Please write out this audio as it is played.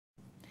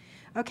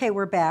Okay,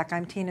 we're back.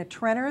 I'm Tina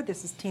Trenner.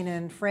 This is Tina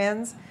and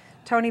Friends.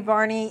 Tony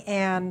Barney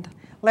and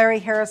Larry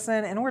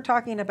Harrison, and we're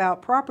talking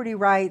about property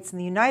rights in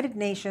the United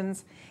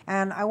Nations.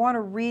 And I want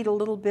to read a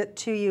little bit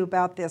to you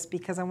about this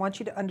because I want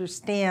you to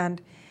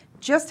understand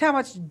just how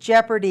much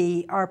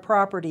jeopardy our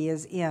property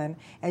is in.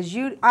 As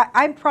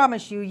I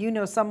promise you, you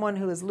know someone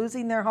who is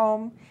losing their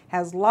home,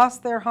 has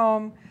lost their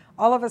home.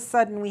 All of a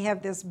sudden, we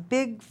have this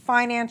big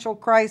financial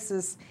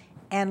crisis,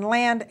 and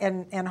land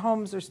and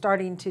homes are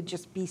starting to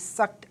just be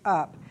sucked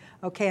up.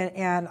 Okay,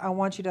 and I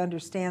want you to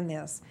understand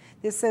this.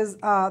 This is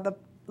the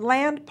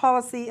land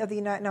policy of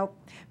the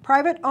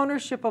private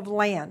ownership of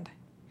land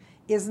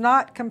is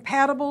not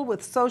compatible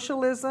with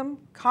socialism,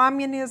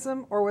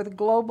 communism, or with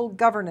global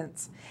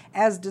governance,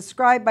 as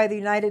described by the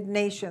United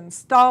Nations.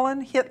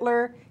 Stalin,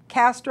 Hitler,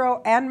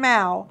 Castro, and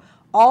Mao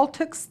all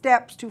took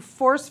steps to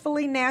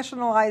forcefully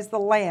nationalize the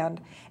land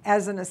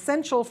as an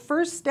essential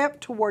first step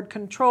toward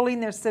controlling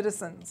their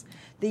citizens.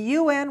 The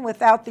UN,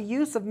 without the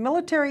use of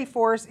military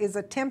force, is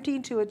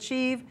attempting to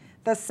achieve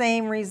the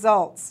same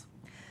results.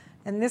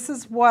 And this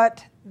is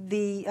what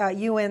the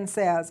UN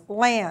says.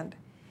 Land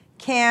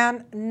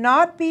can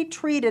not be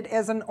treated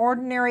as an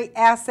ordinary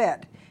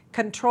asset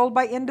controlled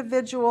by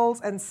individuals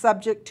and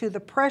subject to the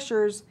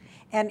pressures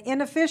and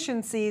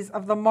inefficiencies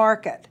of the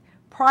market.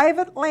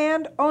 Private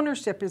land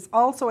ownership is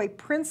also a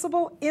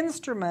principal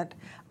instrument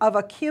of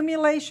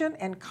accumulation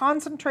and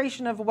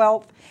concentration of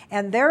wealth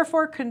and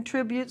therefore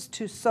contributes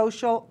to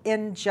social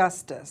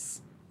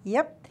injustice.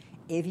 Yep,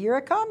 if you're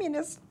a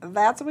communist,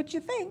 that's what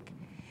you think.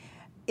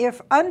 If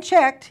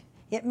unchecked,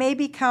 it may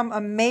become a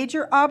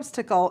major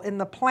obstacle in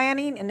the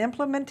planning and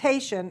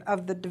implementation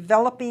of the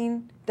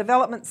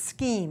development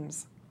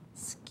schemes.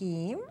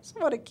 Schemes?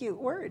 What a cute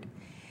word.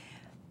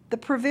 The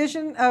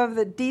provision of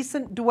the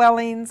decent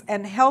dwellings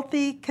and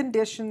healthy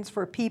conditions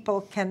for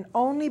people can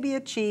only be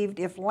achieved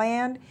if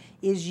land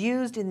is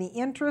used in the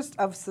interest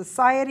of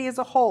society as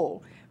a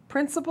whole.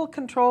 Principal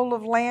control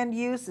of land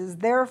use is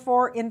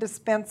therefore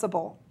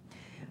indispensable.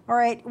 All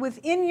right,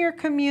 within your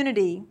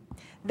community,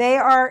 they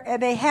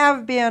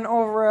have been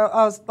over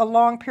a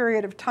long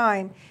period of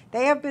time,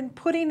 they have been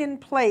putting in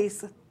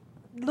place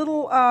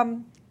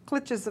little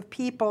clutches of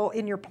people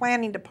in your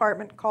planning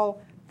department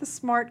called the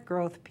smart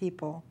growth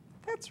people.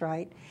 That's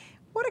right.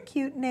 What a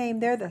cute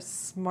name. They're the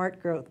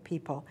smart growth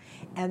people.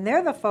 And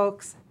they're the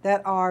folks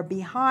that are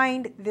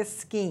behind this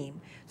scheme.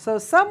 So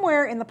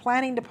somewhere in the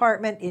planning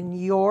department in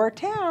your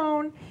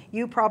town,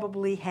 you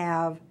probably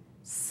have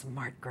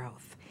smart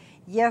growth.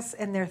 Yes,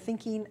 and they're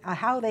thinking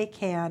how they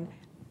can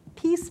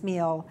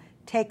piecemeal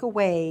take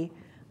away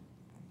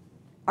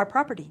our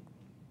property.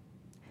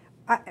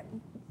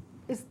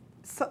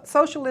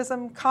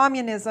 Socialism,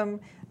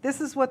 communism,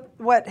 this is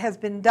what has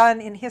been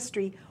done in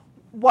history.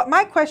 What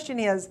my question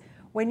is,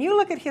 when you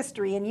look at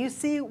history and you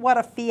see what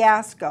a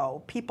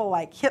fiasco, people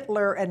like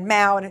Hitler and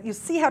Mao, and you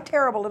see how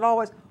terrible it all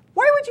was,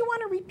 why would you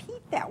want to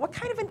repeat that? What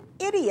kind of an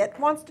idiot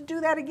wants to do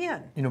that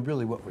again? You know,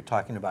 really what we're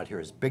talking about here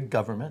is big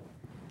government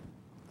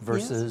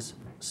versus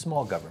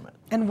small government.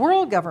 And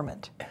world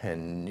government.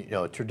 And, you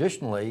know,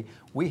 traditionally,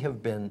 we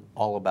have been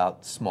all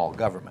about small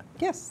government.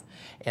 Yes.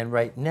 And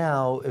right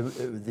now,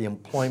 the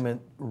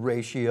employment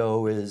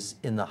ratio is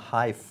in the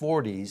high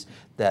 40s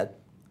that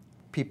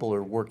people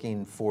are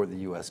working for the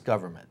U.S.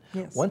 government.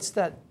 Yes. Once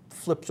that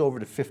flips over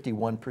to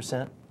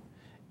 51%,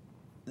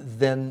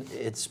 then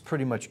it's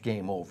pretty much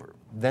game over.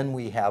 Then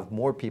we have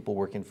more people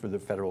working for the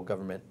federal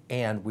government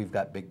and we've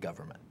got big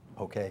government,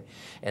 okay?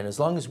 And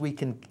as long as we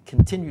can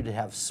continue to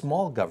have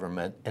small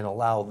government and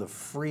allow the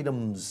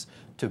freedoms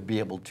to be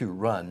able to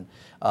run,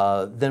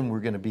 then we're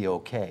going to be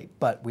okay.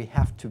 But we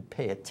have to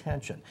pay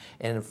attention.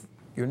 And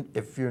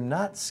if you're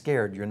not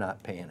scared, you're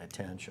not paying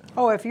attention.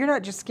 Oh, if you're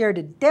not just scared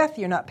to death,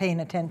 you're not paying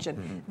attention.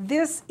 Mm-hmm.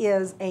 This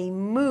is a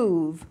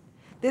move.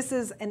 This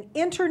is an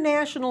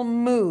international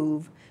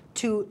move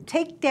to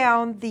take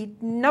down the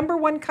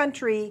 #1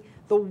 country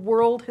the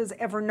world has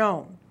ever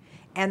known.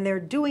 And they're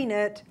doing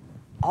it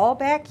all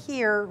back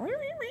here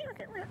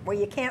where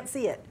you can't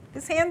see it.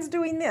 This hand's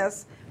doing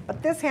this,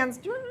 but this hand's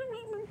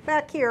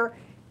back here,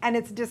 and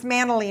it's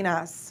dismantling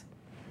us.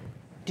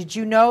 Did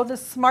you know the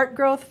smart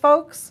growth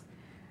folks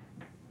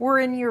were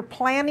in your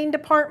planning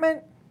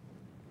department?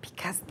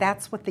 Because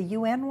that's what the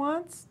UN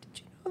wants.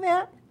 Did you know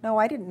that? No,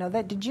 I didn't know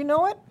that. Did you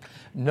know it?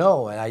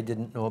 No, and I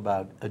didn't know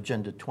about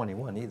Agenda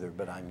 21 either,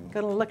 but I'm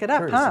going to look it up,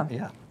 curious. huh?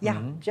 Yeah. Yeah,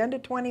 Mm-hmm. Agenda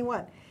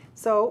 21.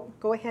 So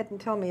go ahead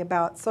and tell me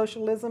about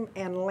socialism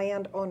and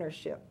land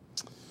ownership.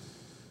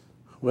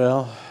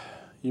 Well,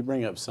 you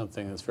bring up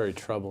something that's very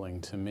troubling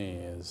to me,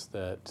 is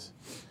that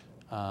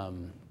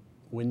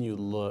when you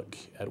look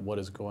at what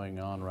is going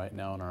on right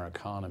now in our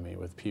economy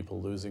with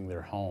people losing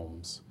their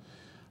homes,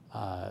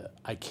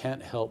 I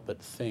can't help but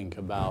think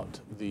about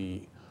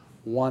the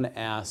one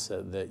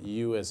asset that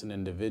you as an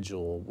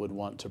individual would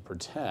want to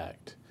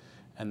protect,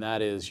 and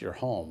that is your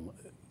home.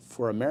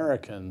 For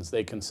Americans,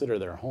 they consider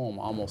their home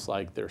almost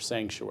like their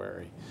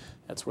sanctuary.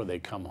 That's where they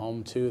come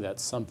home to.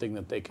 That's something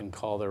that they can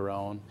call their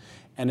own.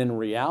 And in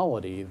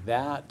reality,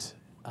 that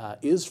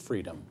is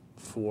freedom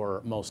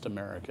for most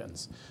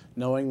Americans,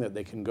 knowing that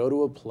they can go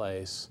to a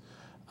place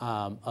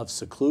of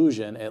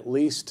seclusion at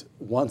least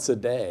once a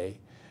day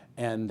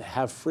and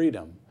have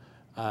freedom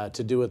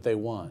to do what they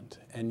want.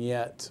 And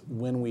yet,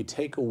 when we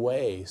take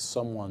away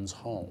someone's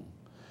home,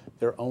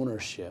 their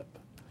ownership,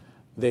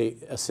 they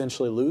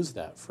essentially lose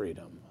that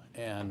freedom.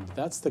 And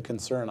that's the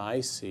concern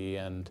I see,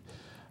 and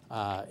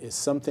is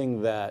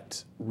something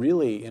that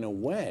really, in a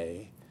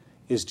way,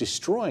 is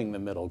destroying the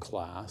middle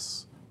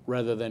class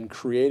rather than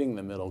creating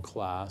the middle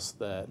class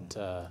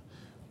that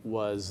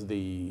was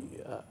the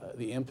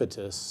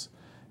impetus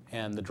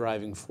and the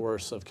driving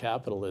force of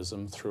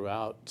capitalism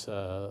throughout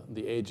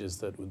the ages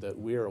that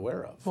we're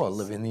aware of. Well,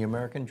 living the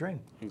American dream.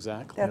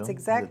 Exactly. That's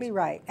exactly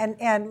right.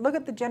 And look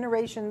at the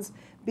generations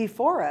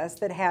before us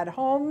that had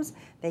homes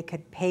they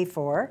could pay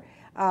for.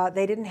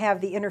 They didn't have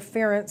the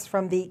interference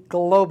from the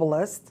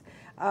globalists.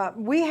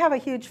 We have a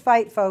huge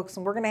fight, folks,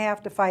 and we're going to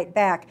have to fight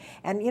back.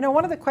 And, you know,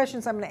 one of the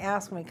questions I'm going to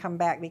ask when we come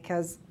back,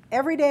 because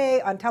every day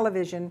on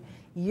television,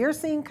 you're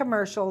seeing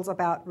commercials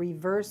about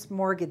reverse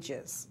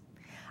mortgages.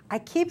 I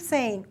keep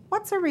saying,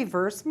 what's a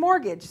reverse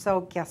mortgage?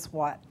 So guess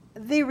what?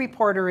 The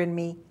reporter in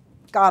me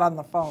got on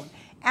the phone,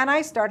 and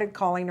I started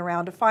calling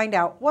around to find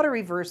out what a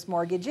reverse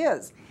mortgage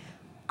is.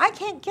 I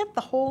can't get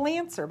the whole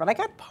answer, but I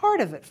got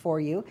part of it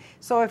for you.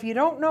 So if you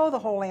don't know the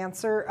whole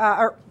answer,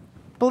 or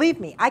believe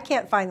me, I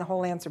can't find the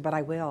whole answer, but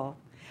I will.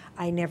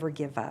 I never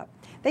give up.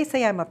 They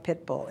say I'm a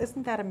pit bull.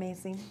 Isn't that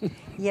amazing?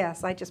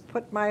 Yes, I just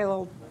put my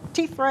little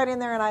teeth right in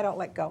there and I don't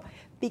let go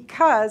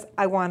because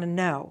I want to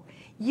know.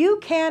 You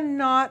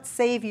cannot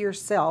save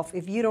yourself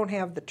if you don't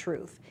have the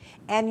truth.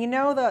 And you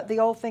know the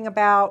old thing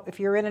about if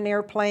you're in an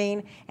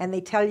airplane and they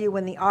tell you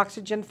when the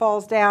oxygen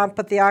falls down,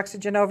 put the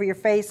oxygen over your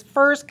face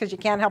first because you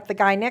can't help the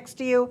guy next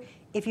to you.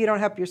 If you don't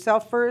help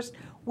yourself first,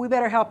 we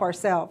better help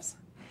ourselves.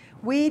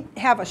 We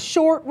have a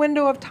short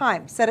window of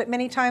time, said it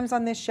many times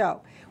on this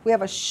show. We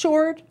have a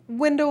short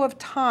window of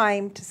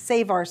time to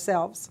save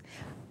ourselves.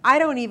 I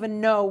don't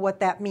even know what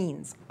that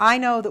means. I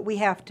know that we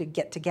have to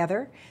get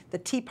together. The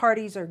tea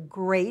parties are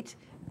great.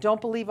 Don't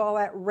believe all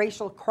that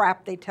racial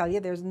crap they tell you.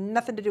 There's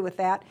nothing to do with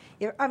that.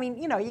 I mean,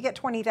 you know, you get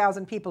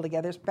 20,000 people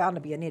together, there's bound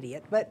to be an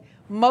idiot. But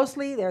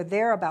mostly they're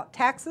there about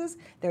taxes.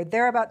 They're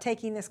there about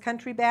taking this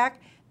country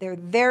back. They're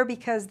there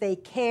because they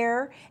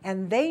care,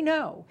 and they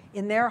know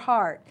in their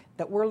heart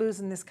that we're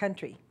losing this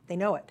country. They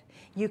know it.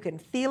 You can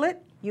feel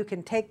it. You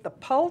can take the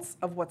pulse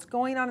of what's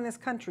going on in this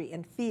country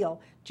and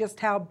feel just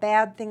how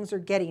bad things are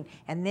getting.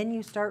 And then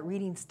you start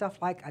reading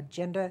stuff like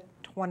Agenda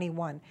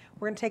 21.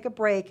 We're going to take a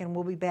break, and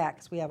we'll be back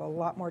because we have a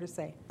lot more to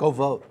say. Go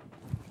vote.